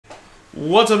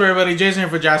What's up, everybody? Jason here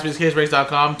for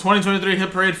JaspysCaseBreaks.com. 2023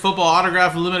 Hit Parade Football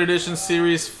Autograph Limited Edition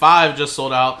Series 5 just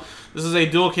sold out. This is a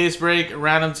dual case break,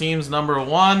 random teams number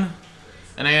 1.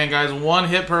 And again, guys, 1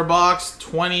 hit per box,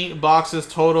 20 boxes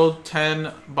total,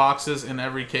 10 boxes in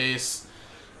every case.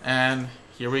 And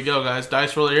here we go, guys.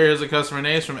 Dice roller here. Here's the customer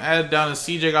names from Ed down to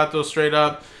CJ. Got those straight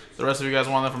up. The rest of you guys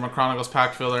want them from a Chronicles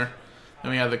pack filler.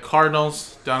 Then we have the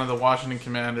Cardinals down to the Washington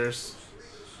Commanders.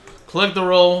 Click the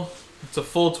roll. It's a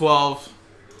full 12.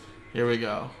 Here we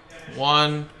go.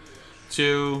 1,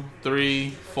 2, 3,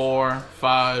 4,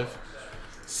 5,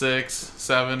 6,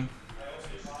 7,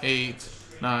 8,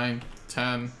 9,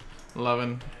 10,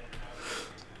 11,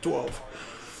 12.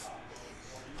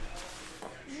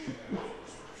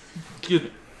 Excuse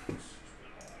me.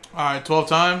 Alright, 12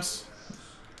 times.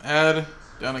 Ed,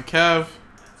 down to Kev.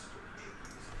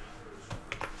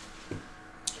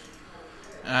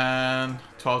 And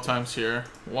 12 times here.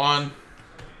 1,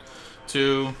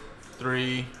 2,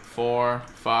 3, 4,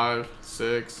 5,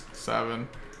 6, 7,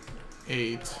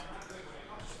 8,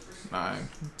 9,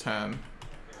 10,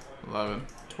 11,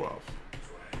 12.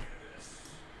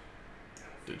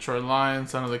 Detroit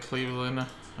Lions down to the Cleveland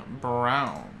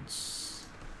Browns.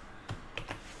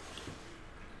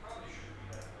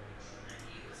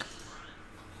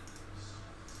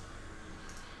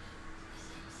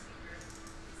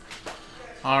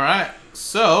 Alright,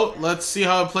 so let's see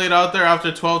how it played out there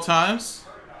after 12 times.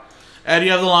 Ed, you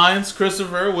have the Lions.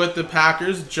 Christopher with the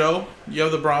Packers. Joe, you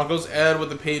have the Broncos. Ed with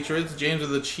the Patriots. James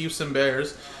with the Chiefs and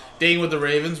Bears. Dane with the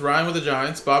Ravens. Ryan with the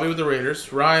Giants. Bobby with the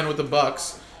Raiders. Ryan with the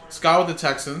Bucks. Scott with the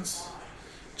Texans.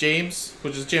 James,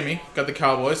 which is Jimmy, got the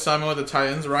Cowboys. Simon with the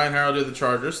Titans. Ryan Harold did the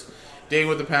Chargers. Dane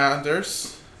with the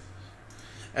Panthers.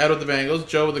 Ed with the Bengals.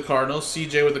 Joe with the Cardinals.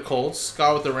 CJ with the Colts.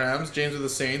 Scott with the Rams. James with the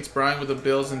Saints. Brian with the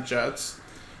Bills and Jets.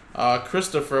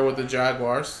 Christopher with the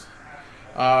Jaguars.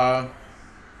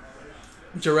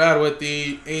 Gerard with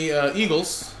the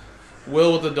Eagles.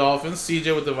 Will with the Dolphins.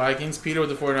 CJ with the Vikings. Peter with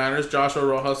the 49ers. Joshua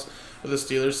Rojas with the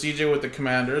Steelers. CJ with the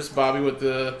Commanders. Bobby with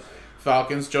the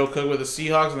Falcons. Joe Cook with the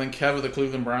Seahawks. And then Kev with the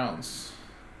Cleveland Browns.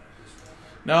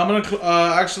 Now I'm going to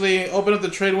actually open up the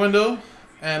trade window.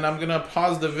 And I'm going to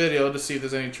pause the video to see if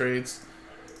there's any trades.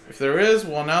 If there is,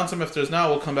 we'll announce them. If there's not,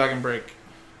 we'll come back and break.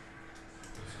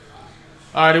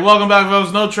 Alrighty, welcome back,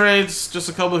 folks. No trades. Just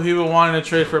a couple of people wanting to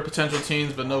trade for potential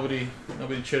teams, but nobody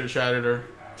chitter-chatted or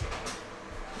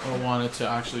wanted to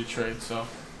actually trade. So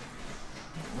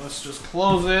let's just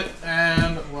close it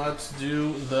and let's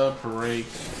do the break.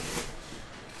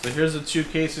 So here's the 2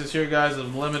 cases here, guys,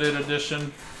 of limited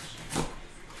edition.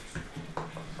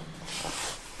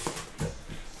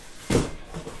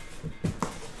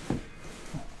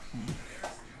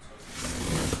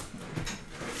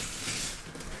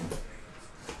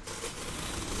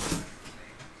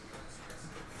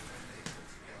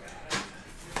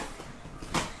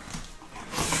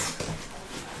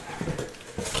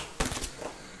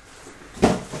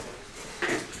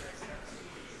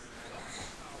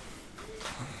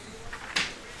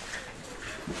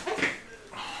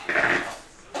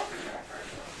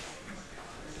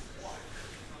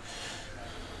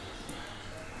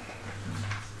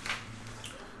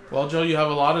 Well, Joe, you have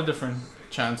a lot of different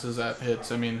chances at hits.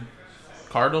 I mean,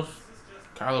 Cardinals,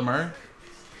 Kyler Murray,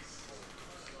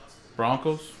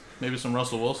 Broncos, maybe some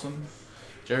Russell Wilson,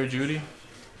 Jerry Jeudy,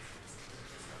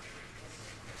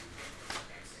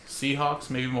 Seahawks,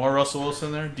 maybe more Russell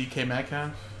Wilson there, DK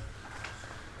Metcalf.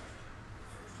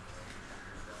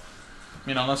 I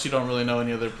mean, unless you don't really know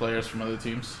any other players from other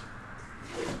teams.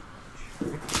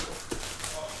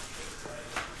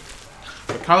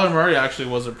 But Kyler Murray actually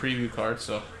was a preview card,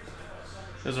 so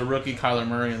there's a rookie Kyler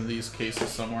Murray in these cases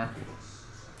somewhere.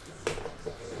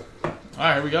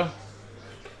 Alright, here we go.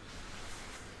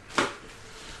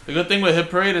 The good thing with Hit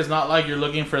Parade is not like you're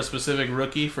looking for a specific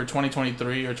rookie for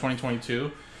 2023 or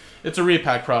 2022. It's a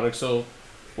repack product, so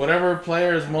whatever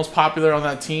player is most popular on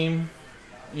that team,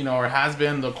 you know, or has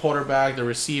been, the quarterback, the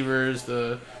receivers,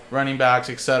 the running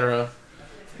backs, etc.,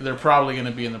 they're probably going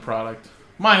to be in the product.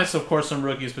 Minus, of course, some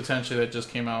rookies potentially that just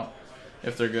came out,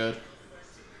 if they're good.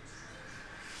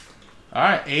 All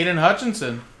right, Aiden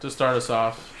Hutchinson to start us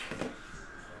off.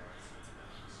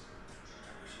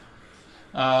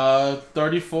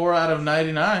 34 out of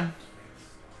 99.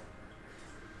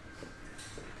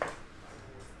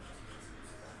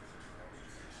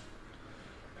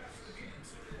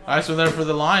 All right, so there for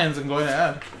the Lions, I'm going to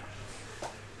add.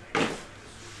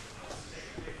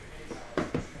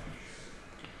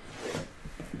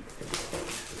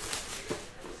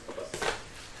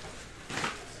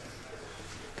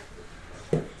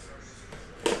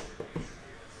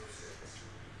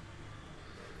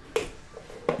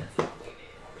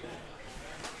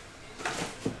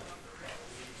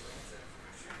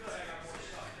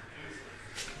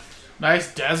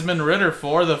 Nice Desmond Ridder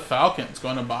for the Falcons.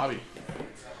 Going to Bobby.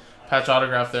 Patch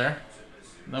autograph there.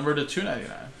 Number to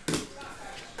 299.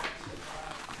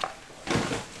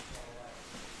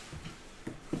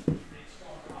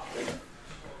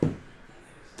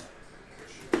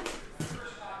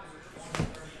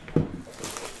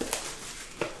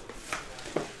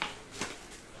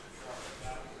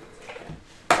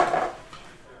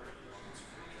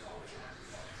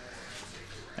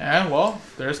 And, well,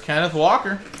 there's Kenneth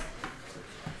Walker.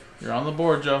 You're on the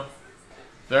board, Joe.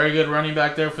 Very good running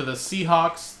back there for the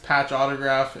Seahawks. Patch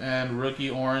autograph and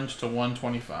rookie orange to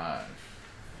 125.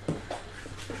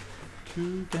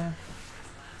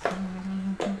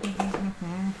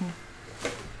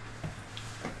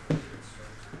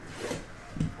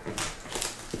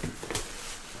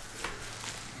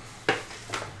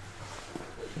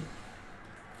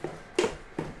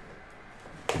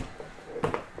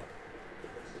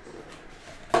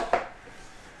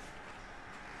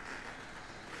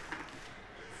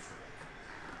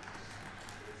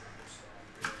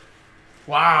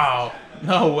 Wow,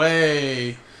 no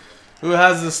way. Who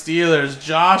has the Steelers?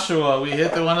 Joshua. We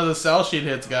hit one of the sell sheet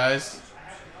hits, guys.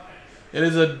 It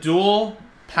is a dual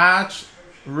patch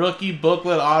rookie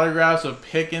booklet autographs of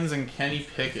Pickens and Kenny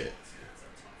Pickett.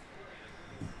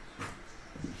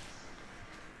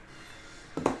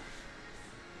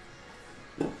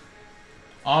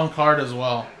 On card as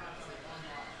well.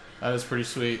 That is pretty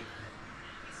sweet.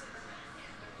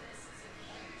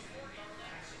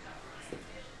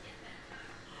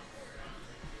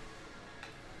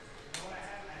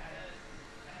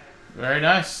 Very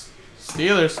nice.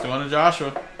 Steelers going to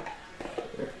Joshua.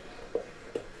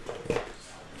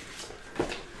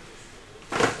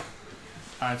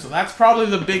 Alright, so that's probably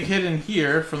the big hit in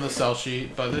here from the sell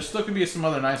sheet, but there still could be some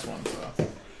other nice ones. So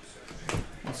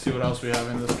let's see what else we have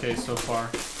in this case so far.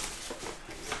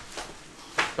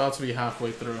 About to be halfway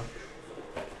through.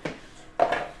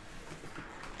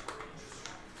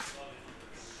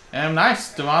 And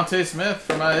nice. Devontae Smith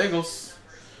for my Eagles.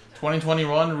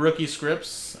 2021 rookie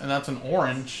scripts, and that's an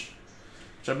orange,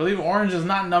 which I believe orange is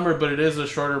not numbered, but it is a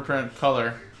shorter print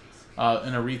color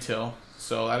in a retail.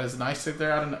 So that is nice right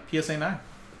there out in PSA 9.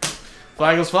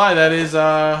 Flag goes fly. That is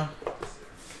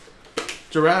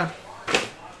Gerard.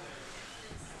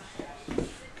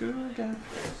 Good guy.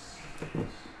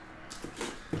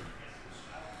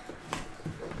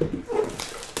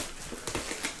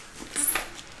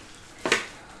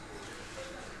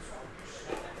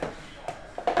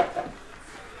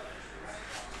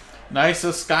 Nice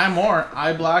Sky Moore,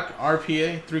 eye black,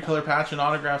 RPA, 3-color patch and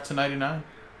autograph to 99.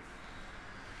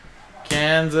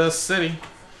 Kansas City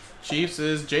Chiefs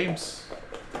is James.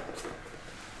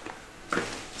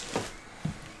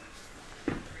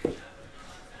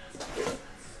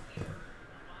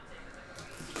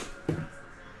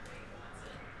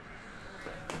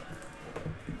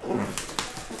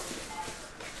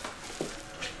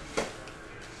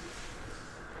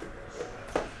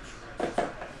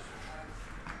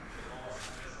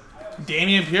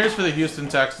 Damian Pierce for the Houston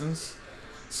Texans.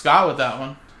 Scott with that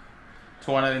one.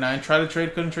 To 199. Try to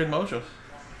trade, couldn't trade Mojo.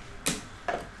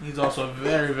 He's also a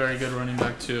very, very good running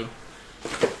back too.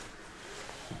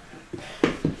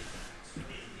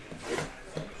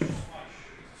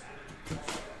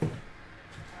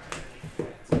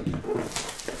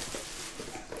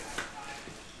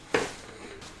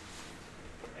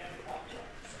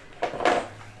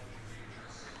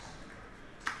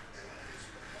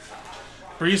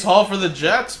 Breece Hall for the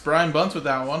Jets. Brian Bunce with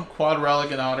that one. Quad relic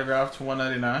and autograph to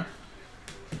 199.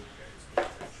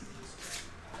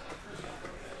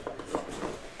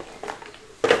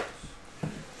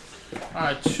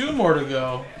 Alright, 2 more to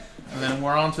go. And then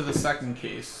we're on to the second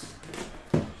case.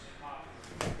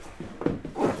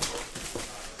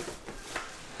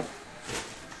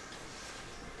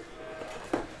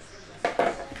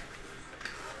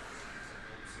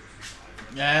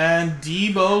 And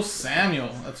Deebo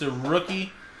Samuel. That's a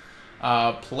rookie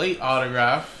plate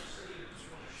autograph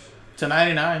to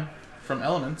 99 from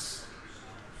Elements.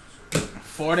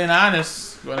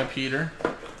 49ers going to Peter.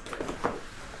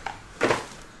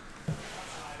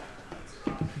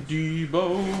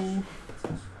 Deebo.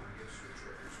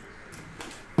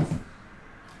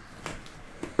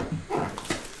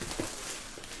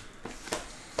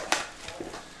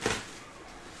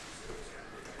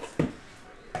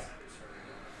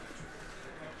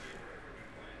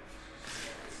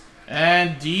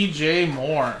 And DJ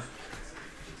Moore.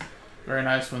 Very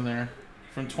nice one there.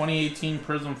 From 2018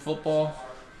 Prism Football.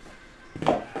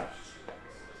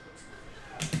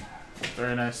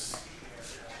 Very nice.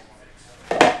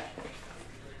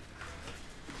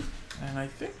 And I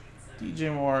think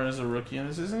DJ Moore is a rookie in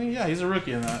this, isn't he? Yeah, he's a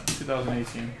rookie in that,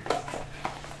 2018.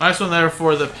 Nice one there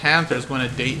for the Panthers going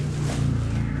to Dayton.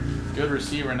 Good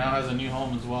receiver, now has a new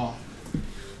home as well.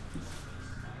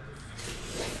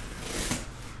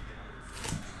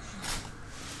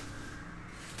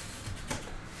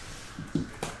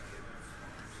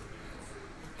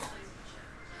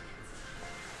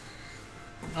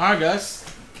 Alright guys,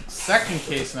 second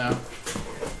case now.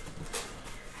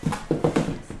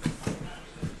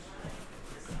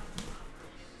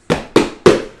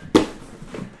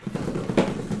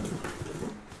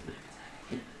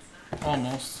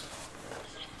 Almost.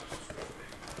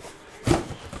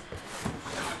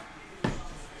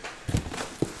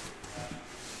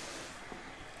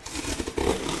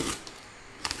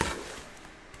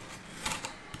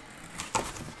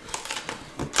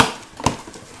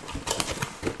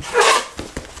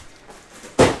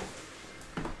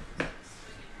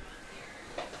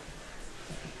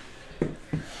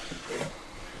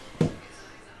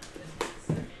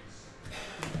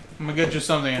 I'm gonna get you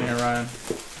something in here, Ryan.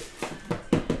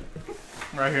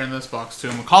 Right here in this box too.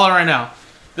 I'm gonna call it right now.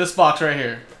 This box right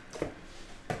here.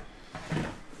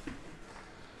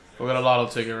 We'll get a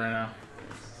lotto ticket right now.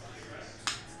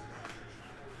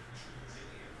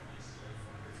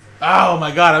 Oh my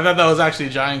god, I thought that was actually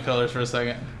Giant colors for a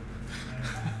second.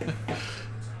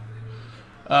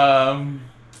 Out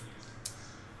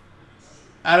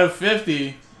of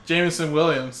 50, Jameson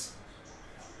Williams.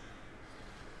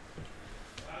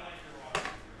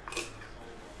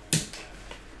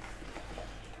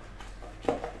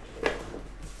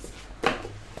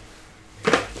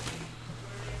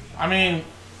 I mean,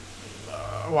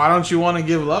 why don't you want to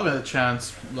give Love a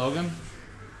chance, Logan?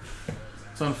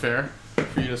 It's unfair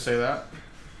for you to say that.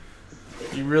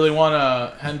 You really want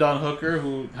a Hendon Hooker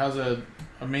who has a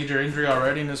major injury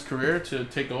already in his career to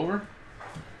take over?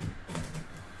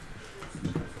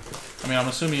 I mean, I'm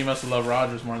assuming you must have loved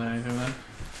Rodgers more than anything then.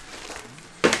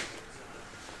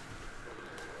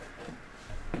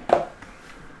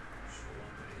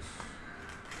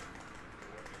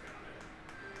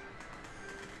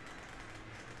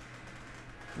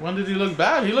 When did he look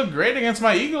bad? He looked great against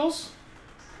my Eagles.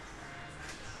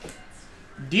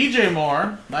 DJ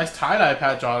Moore. Nice tie-dye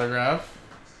patch autograph.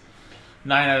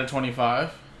 9 out of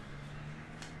 25.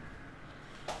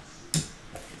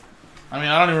 I mean,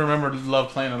 I don't even remember Love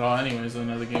playing at all anyways in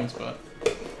other games, but...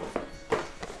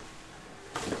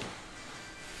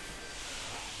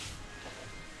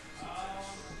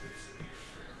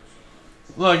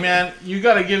 Look, man, you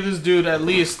got to give this dude at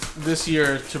least this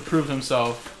year to prove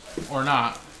himself, or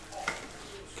not.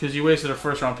 Because you wasted a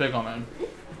first-round pick on him.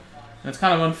 And it's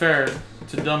kind of unfair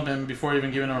to dump him before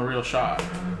even giving him a real shot.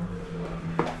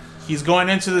 He's going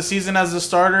into the season as a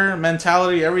starter,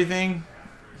 mentality, everything.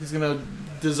 He's going to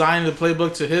design the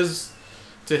playbook to his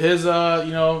to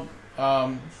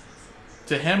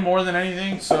him more than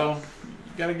anything. So,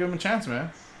 you got to give him a chance, man.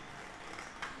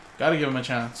 Got to give him a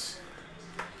chance.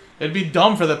 It'd be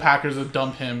dumb for the Packers to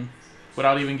dump him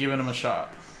without even giving him a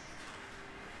shot.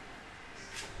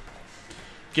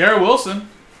 Garrett Wilson.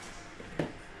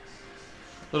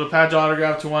 Little patch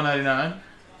autograph to 199.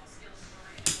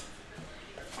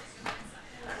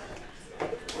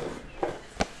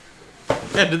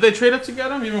 Yeah, did they trade up to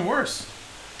get him? Even worse.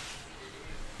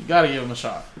 You gotta give him a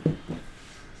shot.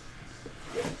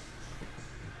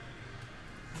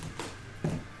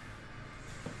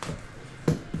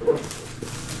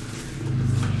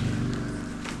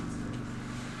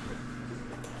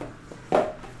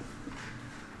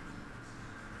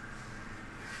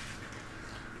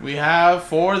 We have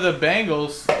for the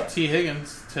Bengals, T.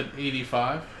 Higgins to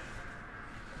 85.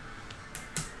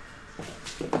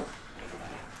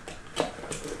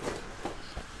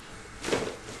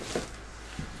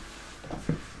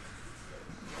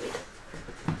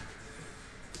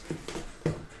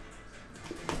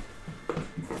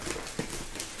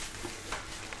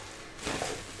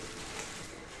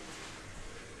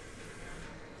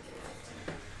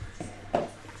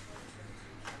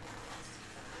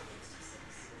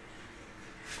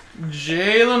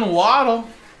 Jalen Waddle.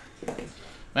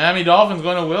 Miami Dolphins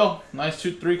going to Will. Nice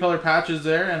 3-color patches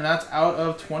there, and that's out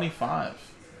of 25.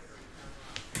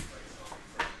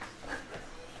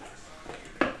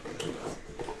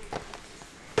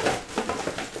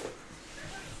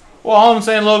 Well, all I'm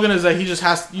saying, Logan, is that he just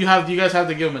has. You guys have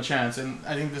to give him a chance, and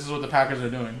I think this is what the Packers are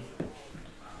doing.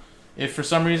 If for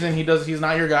some reason he's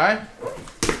not your guy,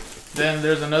 then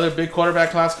there's another big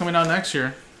quarterback class coming out next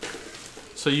year.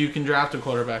 So you can draft a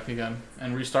quarterback again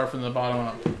and restart from the bottom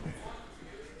up.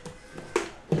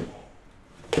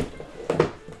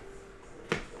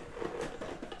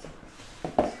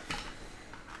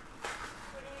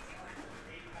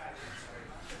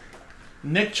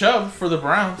 Nick Chubb for the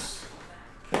Browns.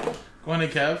 Going to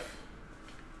Kev.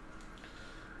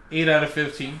 8 out of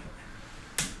 15.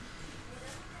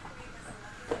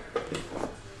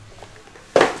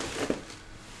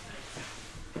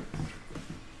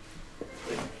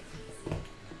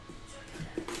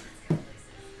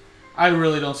 I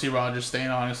really don't see Rodgers staying,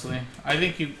 honestly. I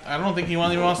don't think he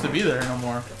even wants to be there no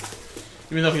more.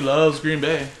 Even though he loves Green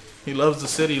Bay. He loves the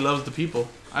city, he loves the people.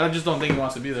 I just don't think he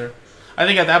wants to be there. I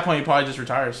think at that point he probably just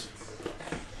retires.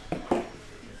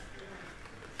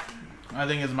 I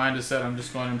think his mind is set. I'm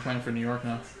just going and playing for New York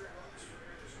now.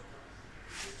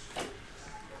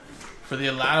 For the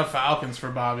Atlanta Falcons for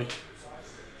Bobby.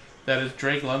 That is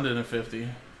Drake London at 50.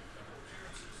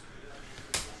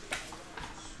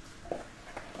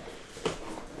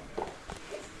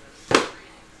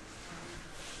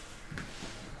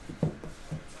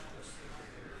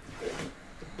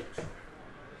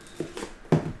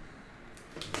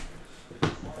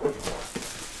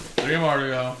 Three more to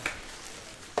go.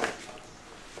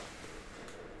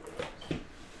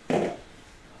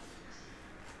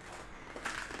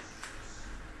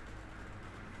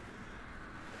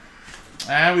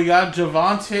 And we got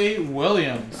Javonte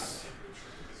Williams.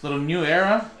 Little new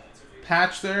era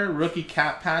patch there. Rookie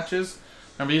cap patches.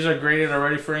 Remember, these are graded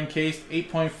already for encased.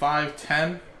 8.5,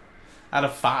 10 out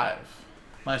of 5.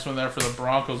 Nice one there for the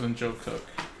Broncos and Joe Cook.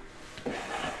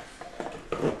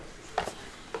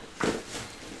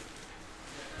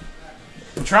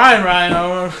 I'm trying,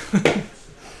 Ryan.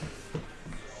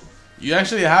 You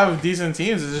actually have decent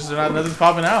teams. It's just nothing's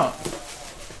popping out.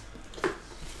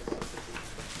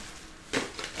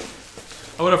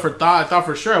 I thought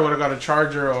for sure I would have got a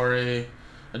Charger or a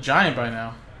Giant by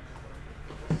now.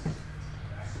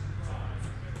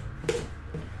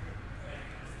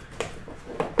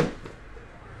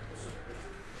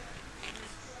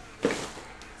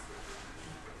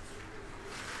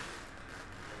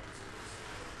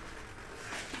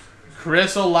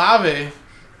 Chris Olave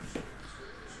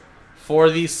for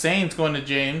the Saints, going to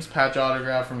James. Patch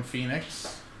autograph from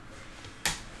Phoenix.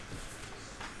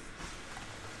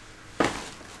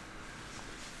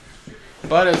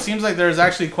 But it seems like there's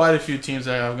actually quite a few teams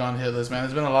that have gone hitless, man.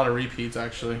 There's been a lot of repeats,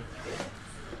 actually.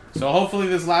 So hopefully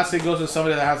this last hit goes to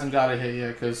somebody that hasn't got a hit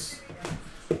yet, because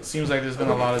it seems like there's been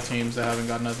a lot of teams that haven't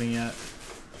got nothing yet.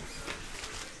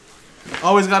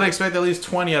 Always got to expect at least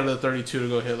 20 out of the 32 to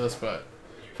go hitless, but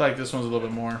I feel like this one's a little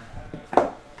bit more.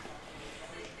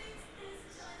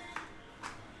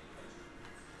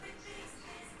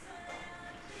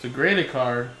 It's a graded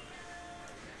card.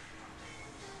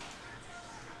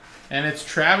 And it's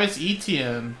Travis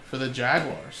Etienne for the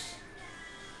Jaguars.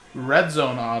 Red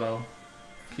Zone auto.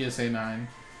 PSA 9.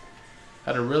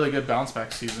 Had a really good bounce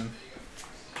back season.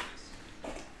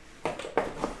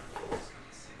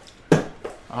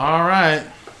 Alright.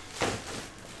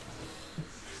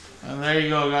 And there you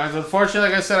go, guys. Unfortunately,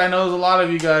 like I said, I know there's a lot of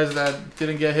you guys that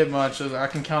didn't get hit much. I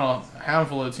can count a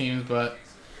handful of teams, but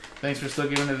thanks for still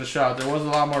giving it a shot. There was a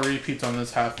lot more repeats on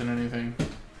this half than anything.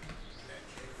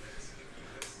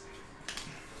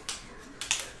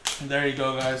 And there you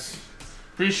go, guys.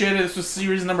 Appreciate it. This was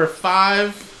series number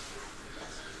 5.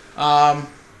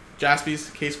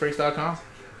 JaspysCaseBreaks.com.